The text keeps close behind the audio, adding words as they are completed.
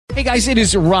Hey guys, it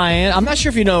is Ryan. I'm not sure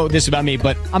if you know this about me,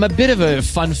 but I'm a bit of a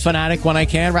fun fanatic when I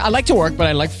can. I like to work, but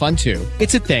I like fun too.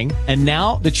 It's a thing. And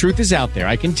now the truth is out there.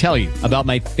 I can tell you about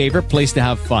my favorite place to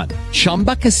have fun.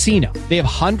 Chumba Casino. They have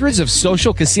hundreds of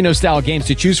social casino style games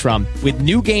to choose from with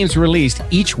new games released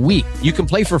each week. You can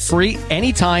play for free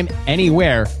anytime,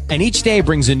 anywhere. And each day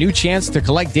brings a new chance to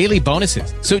collect daily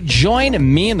bonuses. So join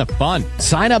me in the fun.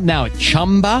 Sign up now at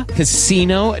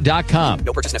ChumbaCasino.com.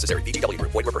 No purchase necessary. VGW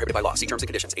Group. Void where prohibited by law. See terms and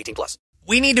conditions. 18+.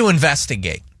 We need to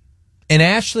investigate. And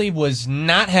Ashley was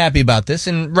not happy about this,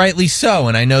 and rightly so.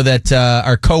 And I know that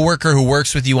our coworker who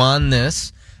works with you on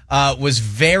this was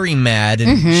very mad.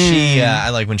 And she, I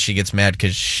like when she gets mad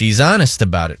because she's honest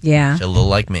about it. Yeah. She's a little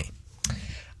like me.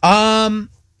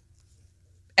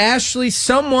 Ashley,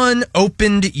 someone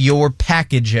opened your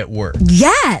package at work.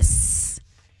 Yes.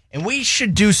 And we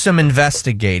should do some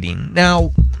investigating.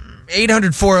 Now,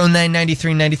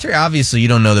 800-409-9393, obviously you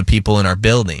don't know the people in our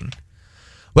building.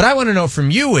 What I want to know from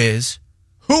you is,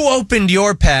 who opened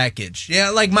your package?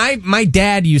 Yeah, like my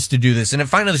dad used to do this, and it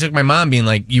finally took my mom being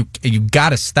like, you got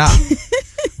to stop.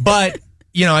 But,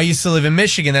 you know, I used to live in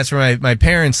Michigan. That's where my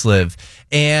parents live.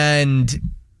 And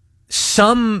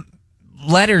some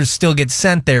letters still get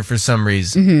sent there for some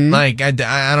reason. Like, I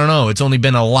don't know. It's only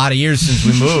been a lot of years since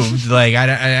we moved. Like,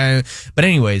 but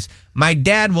anyways, my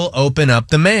dad will open up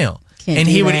the mail. And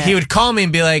he would call me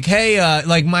and be like, hey,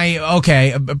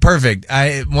 perfect.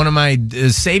 One of my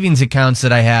savings accounts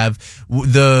that I have,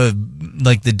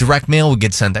 the direct mail would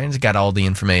get sent there. And it's got all the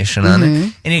information on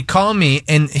it. And he'd call me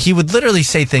and he would literally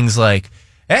say things like,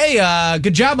 hey,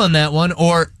 good job on that one.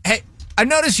 Or, hey, I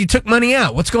noticed you took money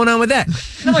out. What's going on with that?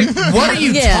 And I'm like, what are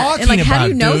you talking about, how do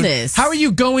you know dude? this? How are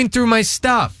you going through my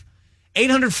stuff?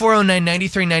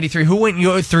 800-409-9393. Who went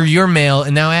through your mail?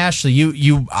 And now, Ashley,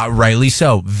 you rightly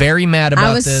so, very mad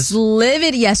about this. I was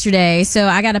livid yesterday, so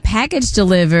I got a package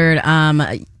delivered,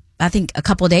 I think a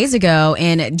couple of days ago,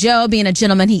 and Joe, being a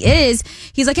gentleman he is,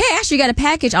 he's like, hey, Ashley, you got a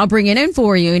package. I'll bring it in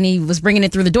for you. And he was bringing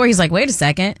it through the door. He's like, wait a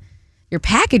second. Your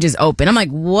package is open. I'm like,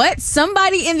 what?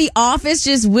 Somebody in the office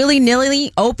just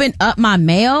willy-nilly opened up my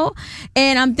mail?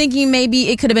 And I'm thinking maybe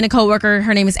it could have been a coworker.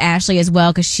 Her name is Ashley as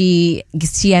well, because she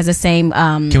has the same...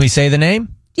 Can we say the name?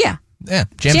 Yeah. Yeah,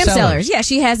 Jam Sellers. Yeah,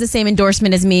 she has the same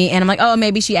endorsement as me. And I'm like, oh,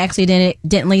 maybe she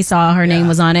accidentally saw her name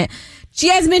was on it. She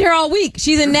hasn't been here all week.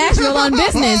 She's in Nashville on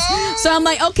business. So I'm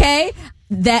like, okay,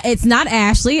 that it's not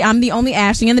Ashley. I'm the only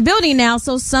Ashley in the building now.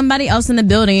 So somebody else in the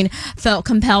building felt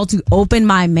compelled to open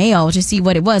my mail to see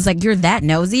what it was. Like, you're that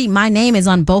nosy? My name is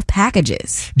on both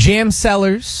packages. Jam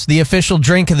Sellers, the official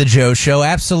drink of the Joe Show.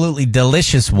 Absolutely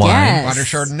delicious wine. Yes. Water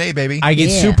Chardonnay, baby. I get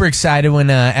super excited when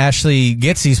Ashley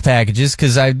gets these packages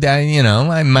because I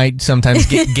might sometimes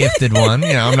get gifted one.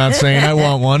 You know, I'm not saying I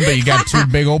want one, but you got two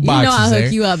big old boxes I'll there.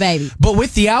 hook you up, baby. But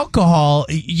with the alcohol,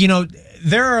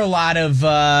 there are a lot of,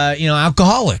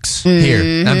 alcoholics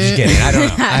here. I'm just kidding. I don't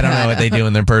know. I don't know what they do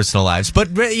in their personal lives.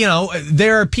 But,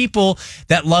 there are people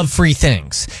that love free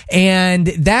things. And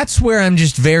that's where I'm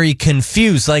just very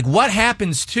confused. Like, what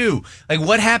happens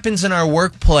in our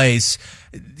workplace?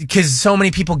 Because so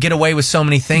many people get away with so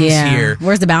many things here.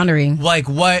 Where's the boundary? Like,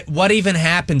 what even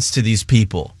happens to these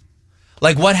people?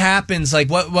 Like, what happens? Like,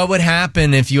 what would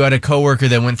happen if you had a coworker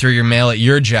that went through your mail at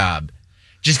your job?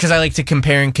 Just because I like to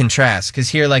compare and contrast. Because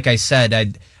here, like I said,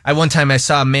 I one time I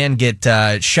saw a man get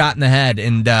shot in the head,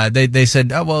 and they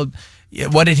said, oh, well,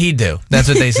 what did he do? That's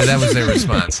what they said. That was their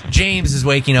response. James is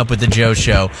waking up with the Joe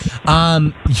Show.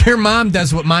 Your mom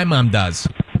does what my mom does.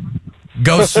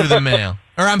 Goes through the mail.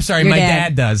 Or I'm sorry, my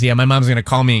dad does. Yeah, my mom's going to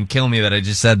call me and kill me that I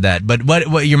just said that. But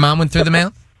what your mom went through the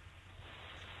mail?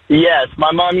 Yes,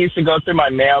 my mom used to go through my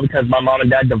mail because my mom and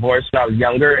dad divorced when I was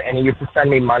younger, and he used to send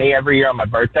me money every year on my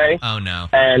birthday. Oh, no.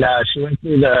 And she went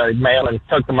through the mail and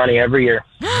took the money every year.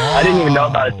 I didn't even know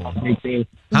about it until I was 18.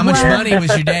 How much money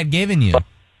was your dad giving you?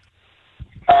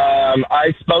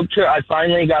 I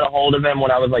finally got a hold of him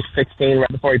when I was like 16, right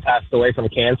before he passed away from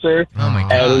cancer. Oh, my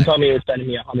God. And he told me he was sending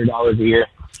me $100 a year.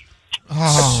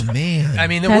 Oh, man. I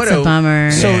mean, That's a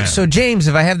bummer. So James,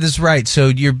 if I have this right, so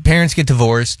your parents get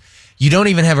divorced. You don't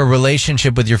even have a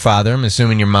relationship with your father. I'm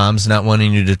assuming your mom's not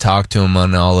wanting you to talk to him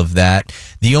on all of that.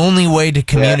 The only way to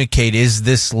communicate is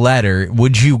this letter.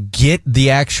 Would you get the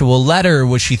actual letter, or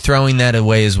was she throwing that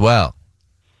away as well?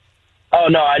 Oh,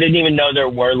 no, I didn't even know there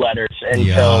were letters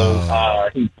until,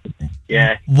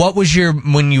 What was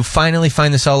when you finally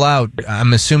find this all out,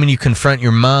 I'm assuming you confront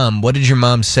your mom. What did your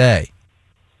mom say?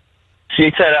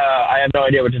 She said, I have no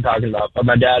idea what you're talking about. But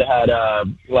my dad had,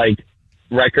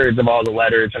 records of all the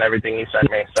letters and everything he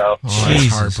sent me. So,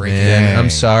 Jesus, heartbreaking. man. I'm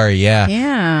sorry. Yeah,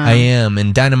 Yeah, I am.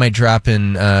 And Dynamite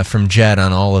dropping from Jet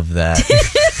on all of that.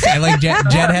 I like Jed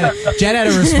had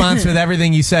a response with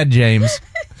everything you said, James.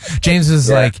 James was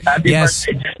like, Happy yes.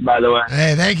 birthday, Jen, by the way.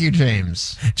 Hey, thank you,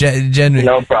 James. Jen,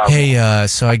 No problem. Hey,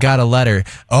 so I got a letter.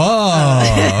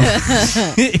 Oh.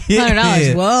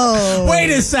 $100. Whoa.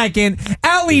 Wait a second.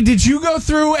 Allie, did you go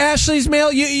through Ashley's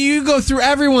mail? You go through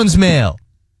everyone's mail.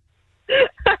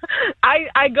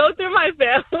 I go through my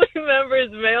family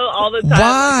members' mail all the time.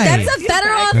 Why? That's a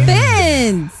federal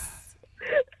offense.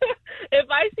 If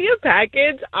I see a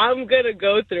package, I'm gonna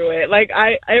go through it. Like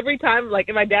every time, like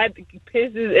if my dad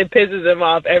pisses him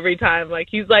off every time. Like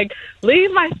he's like, "Leave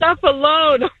my stuff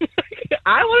alone." I'm like,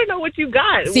 I want to know what you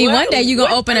got. See, one day you're going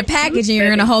to open a package and you're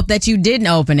going to hope that you didn't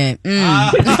open it. Get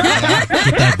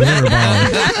that glitter ball.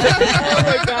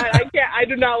 Oh my god, I can't. I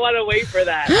do not want to wait for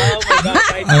that. Oh my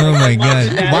god. Oh my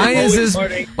god.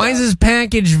 Why is this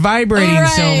package vibrating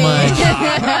so much?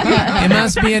 It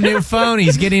must be a new phone.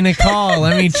 He's getting a call.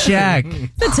 Let me check.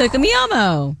 It took a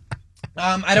Miyomo.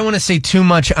 I don't want to say too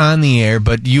much on the air,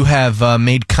 but you have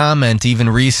made comment even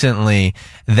recently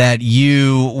that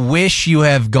you wish you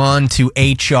have gone to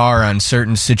HR on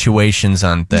certain situations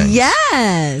on things.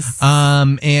 Yes.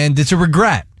 And it's a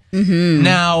regret. Mm-hmm.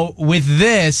 Now, with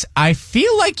this, I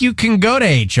feel like you can go to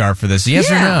HR for this. Yes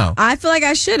or no? I feel like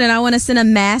I should, and I want to send a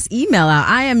mass email out.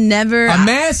 I am never... A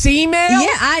mass email? Yeah,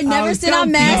 I never send out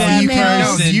mass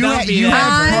emails. You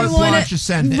have carte blanche to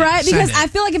send it. Right, Send because it. I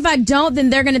feel like if I don't, then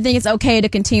they're going to think it's okay to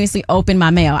continuously open my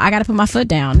mail. I got to put my foot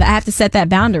down. I have to set that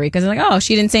boundary because they're like, oh,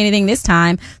 she didn't say anything this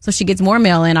time, so she gets more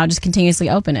mail in. I'll just continuously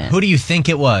open it. Who do you think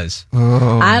it was?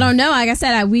 I don't know. Like I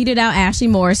said, I weeded out Ashley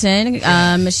Morrison.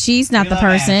 She's not the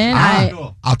person.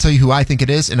 I'll tell you who I think it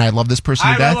is, and I love this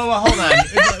person to death. Hold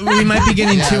on. We might be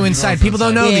getting too inside. People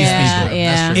don't know these people.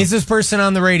 Yeah. Is this person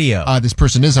on the radio? This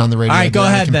person is on the radio. All right, go They're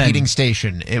on a ahead then. competing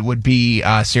station. It would be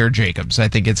Sarah Jacobs. I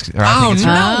think it's. Or I Oh, think it's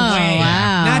no her. way.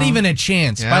 wow. Not even a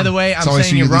chance. Yeah. By the way, It's I'm always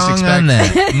saying who you're you least wrong on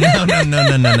expect.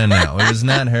 that. No. It was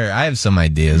not her. I have some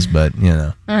ideas, but, you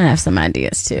know. I have some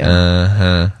ideas, too.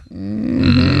 Uh-huh.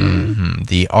 Mm-hmm.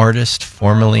 The artist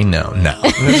formerly known. No. No.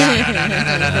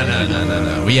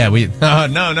 Yeah, we...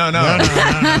 No.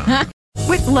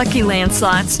 With Lucky Land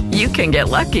Slots, you can get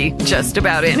lucky just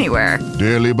about anywhere.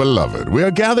 Dearly beloved, we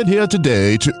are gathered here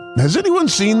today to... Has anyone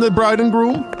seen the bride and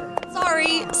groom?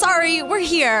 Sorry, we're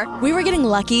here. We were getting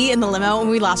lucky in the limo and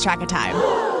we lost track of time.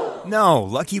 No,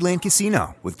 Lucky Land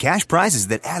Casino, with cash prizes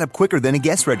that add up quicker than a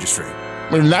guest registry.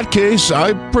 In that case,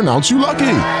 I pronounce you lucky.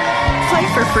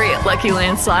 Play for free at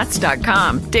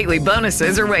LuckyLandSlots.com. Daily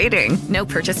bonuses are waiting. No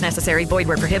purchase necessary. Void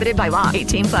where prohibited by law.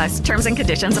 18+. Terms and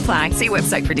conditions apply. See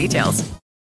website for details.